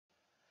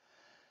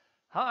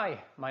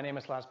Hi, my name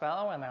is Lars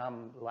Ballow and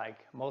I'm like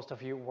most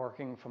of you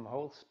working from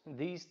home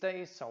these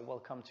days, so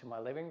welcome to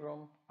my living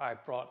room. I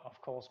brought, of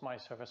course, my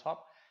Service Hub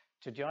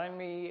to join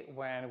me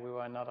when we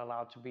were not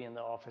allowed to be in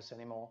the office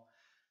anymore.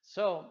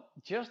 So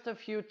just a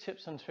few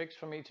tips and tricks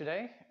for me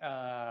today.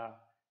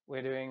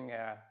 We're doing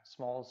a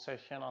small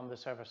session on the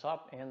Service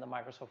Hub in the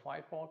Microsoft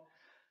Whiteboard.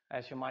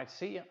 As you might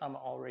see, I'm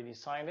already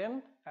signed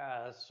in.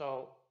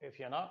 So if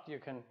you're not, you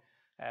can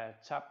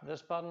tap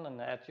this button and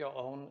add your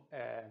own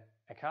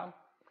account.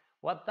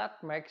 What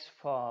that makes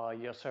for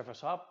your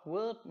Service Hub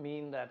will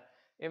mean that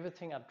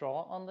everything I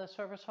draw on the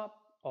Service Hub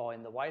or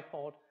in the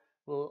whiteboard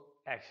will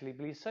actually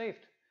be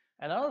saved.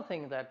 Another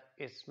thing that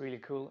is really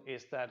cool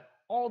is that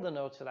all the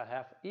notes that I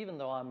have, even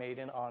though I made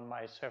it on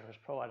my Surface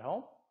Pro at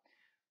home,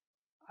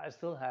 I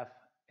still have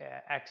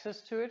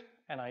access to it,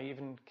 and I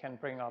even can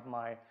bring up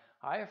my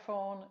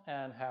iPhone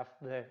and have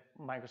the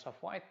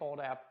Microsoft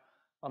Whiteboard app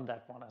on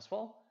that one as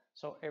well.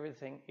 So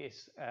everything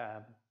is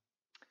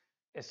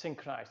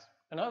synchronized.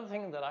 Another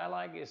thing that I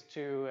like is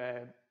to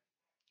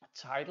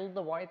title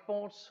the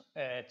whiteboards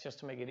just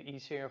to make it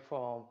easier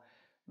for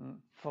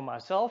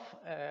myself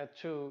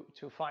to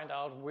find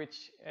out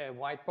which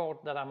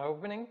whiteboard that I'm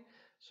opening.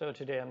 So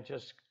today I'm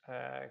just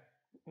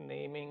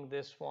naming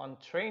this one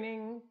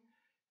training,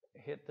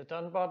 hit the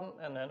done button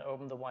and then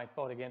open the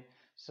whiteboard again.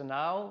 So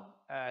now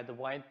the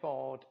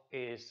whiteboard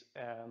is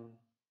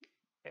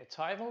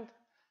titled,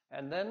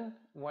 and then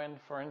when,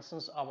 for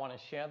instance, I want to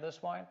share this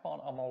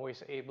whiteboard, I'm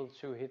always able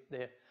to hit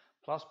the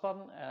plus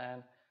button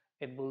and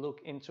it will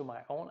look into my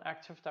own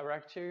Active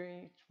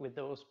Directory with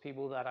those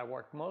people that I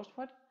work most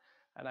with,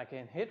 and I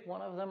can hit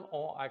one of them,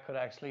 or I could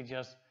actually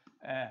just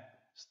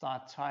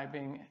start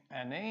typing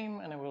a name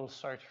and it will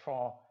search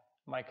for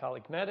my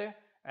colleague Mette,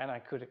 and I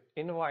could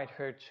invite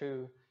her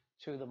to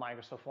the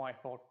Microsoft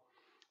Whiteboard.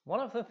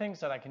 One of the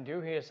things that I can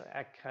do here is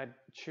I can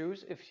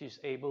choose if she's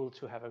able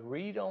to have a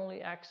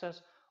read-only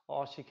access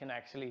or she can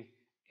actually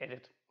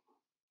edit.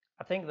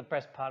 I think the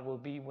best part will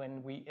be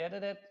when we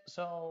edit it,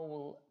 so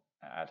we'll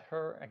add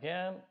her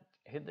again,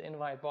 hit the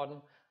invite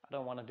button. I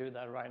don't want to do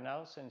that right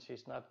now since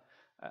she's not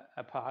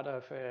a part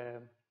of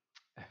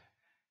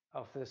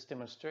this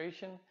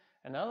demonstration.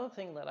 Another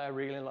thing that I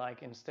really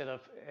like, instead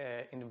of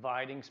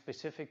inviting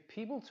specific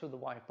people to the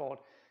whiteboard,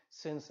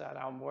 since that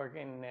I'm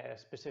working in a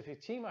specific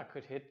team, I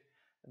could hit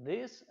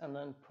this and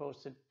then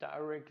post it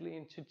directly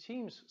into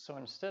Teams. So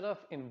instead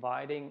of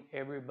inviting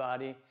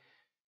everybody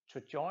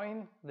to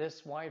join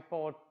this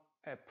whiteboard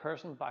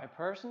person by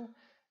person,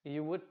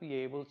 you would be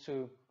able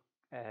to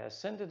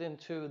send it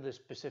into the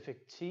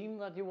specific team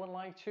that you would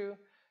like to,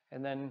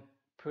 and then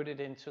put it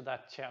into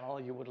that channel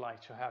you would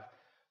like to have.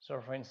 So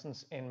for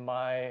instance,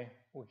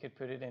 we could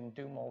put it in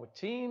Do More with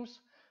Teams.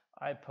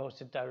 I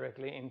post it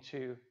directly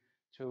into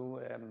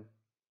to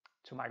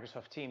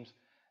Microsoft Teams.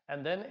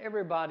 And then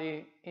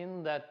everybody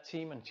in that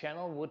team and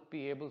channel would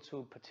be able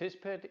to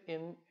participate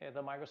in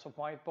the Microsoft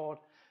Whiteboard.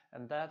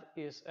 And that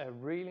is a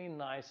really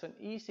nice and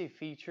easy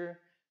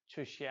feature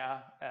to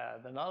share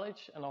the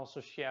knowledge and also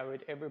share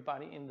with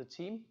everybody in the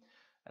team.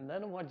 And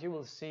then what you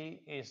will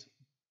see is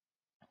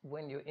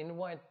when you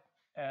invite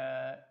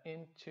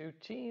into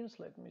Teams,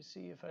 let me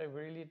see if I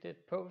really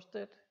did post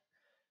it.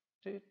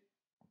 Do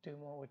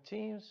More with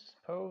Teams,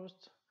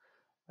 post,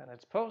 and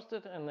it's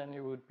posted, and then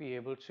you would be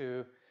able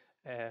to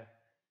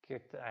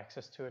get the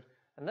access to it.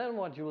 And then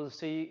what you will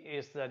see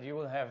is that you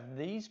will have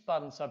these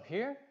buttons up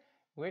here,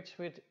 which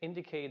would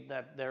indicate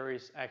that there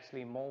is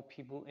actually more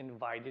people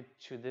invited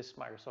to this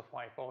Microsoft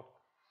Whiteboard.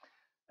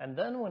 And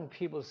then when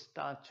people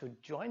start to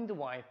join the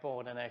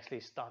whiteboard and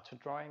actually start to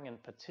drawing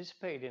and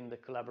participate in the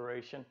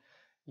collaboration,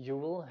 you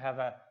will have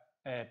a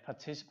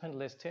participant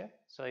list here.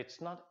 So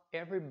it's not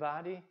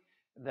everybody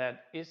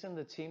that is in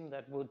the team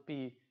that would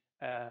be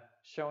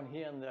shown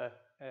here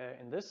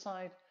in this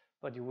side,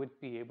 but you would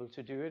be able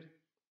to do it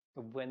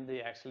when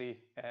they actually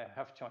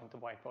have joined the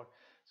whiteboard.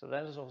 So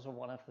that is also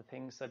one of the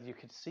things that you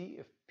could see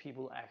if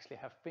people actually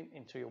have been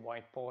into your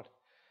whiteboard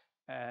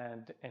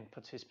and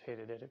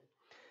participated in it.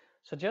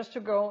 So just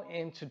to go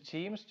into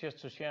Teams, just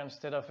to share,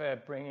 instead of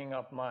bringing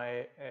up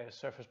my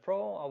Surface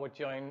Pro, I would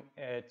join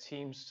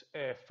Teams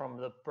from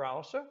the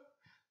browser.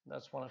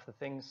 That's one of the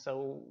things.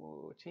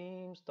 So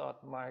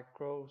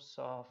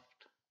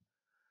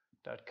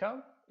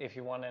teams.microsoft.com if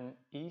you want an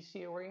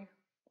easier way.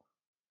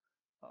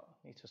 Oh,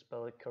 need to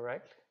spell it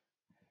correctly.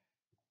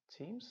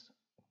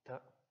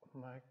 Teams.microsoft.com.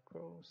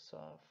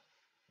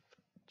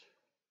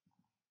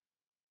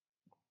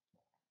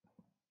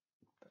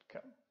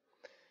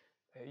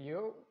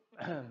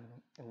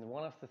 And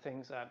one of the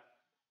things that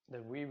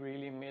we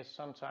really miss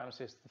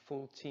sometimes is the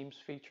full Teams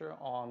feature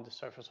on the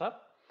Surface Hub,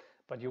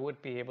 but you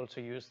would be able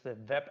to use the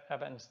web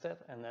app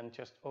instead, and then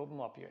just open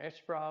up your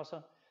Edge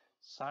browser,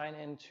 sign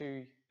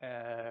into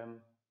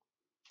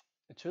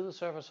the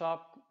Surface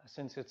Hub.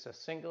 Since it's a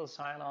single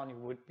sign-on, you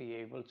would be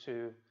able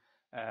to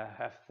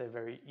have the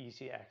very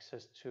easy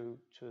access to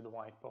the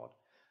whiteboard.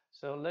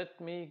 So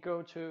let me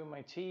go to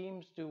my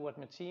Teams, do what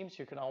my Teams.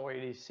 You can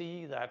already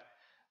see that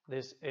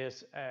this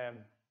is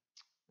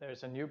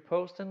there's a new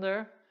post in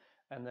there,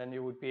 and then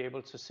you would be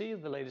able to see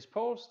the latest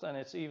post, and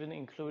it's even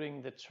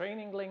including the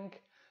training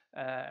link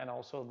and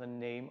also the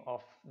name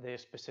of the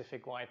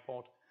specific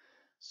whiteboard.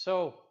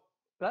 So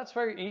that's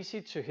very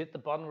easy to hit the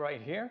button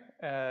right here,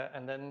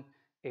 and then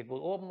it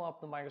will open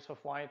up the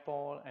Microsoft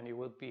Whiteboard, and you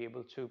will be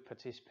able to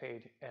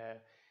participate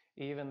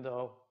even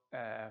though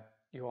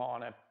you are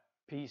on a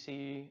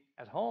PC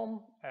at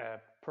home,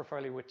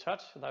 preferably with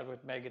touch. That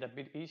would make it a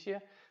bit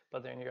easier,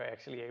 but then you're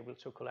actually able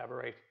to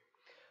collaborate.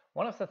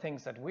 One of the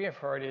things that we have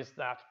heard is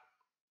that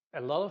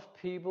a lot of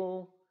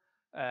people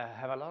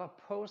have a lot of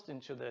posts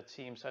into their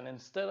teams, and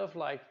instead of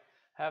like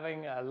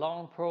having a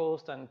long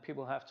post and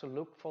people have to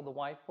look for the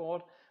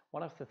whiteboard,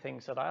 one of the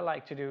things that I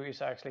like to do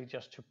is actually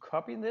just to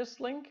copy this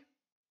link,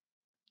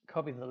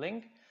 copy the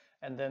link,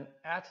 and then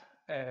add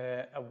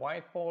a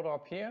whiteboard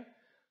up here.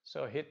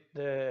 So hit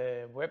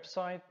the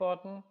website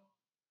button,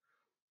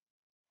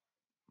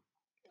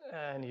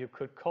 and you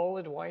could call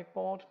it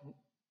whiteboard.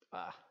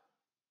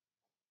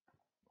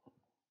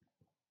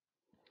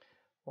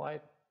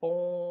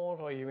 Whiteboard,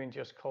 or you can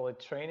just call it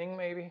training,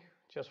 maybe,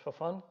 just for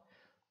fun,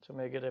 to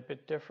make it a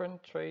bit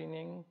different.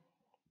 Training.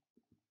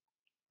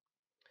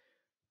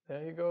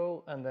 There you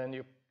go, and then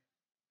you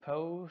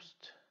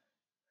paste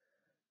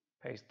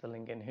the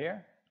link in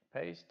here,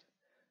 paste,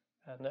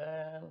 and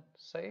then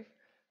save.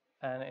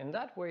 And in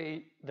that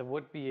way, they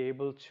would be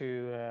able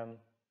to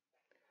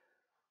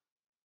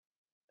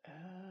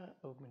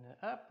open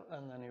the app,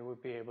 and then you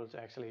would be able to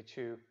actually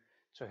to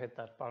hit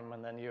that button,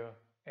 and then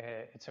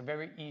it's a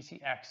very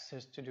easy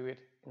access to do it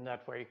in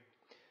that way.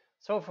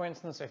 So for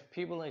instance, if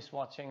people is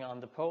watching on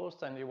the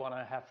post and you want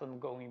to have them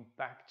going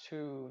back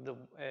to the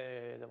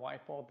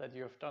whiteboard that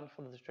you have done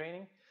for the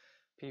training,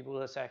 people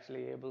is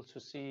actually able to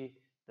see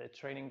the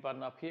training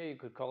button up here. You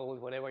could call it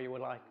whatever you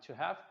would like to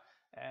have,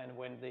 and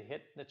when they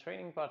hit the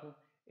training button,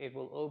 it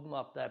will open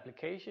up the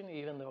application,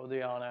 even though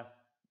they are on a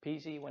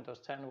PC,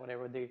 Windows 10,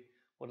 whatever they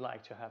would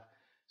like to have.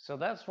 So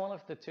that's one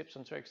of the tips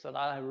and tricks that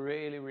I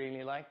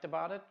really liked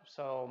about it.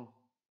 So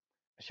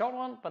a short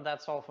one, but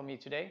that's all for me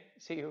today.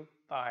 See you.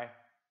 Bye.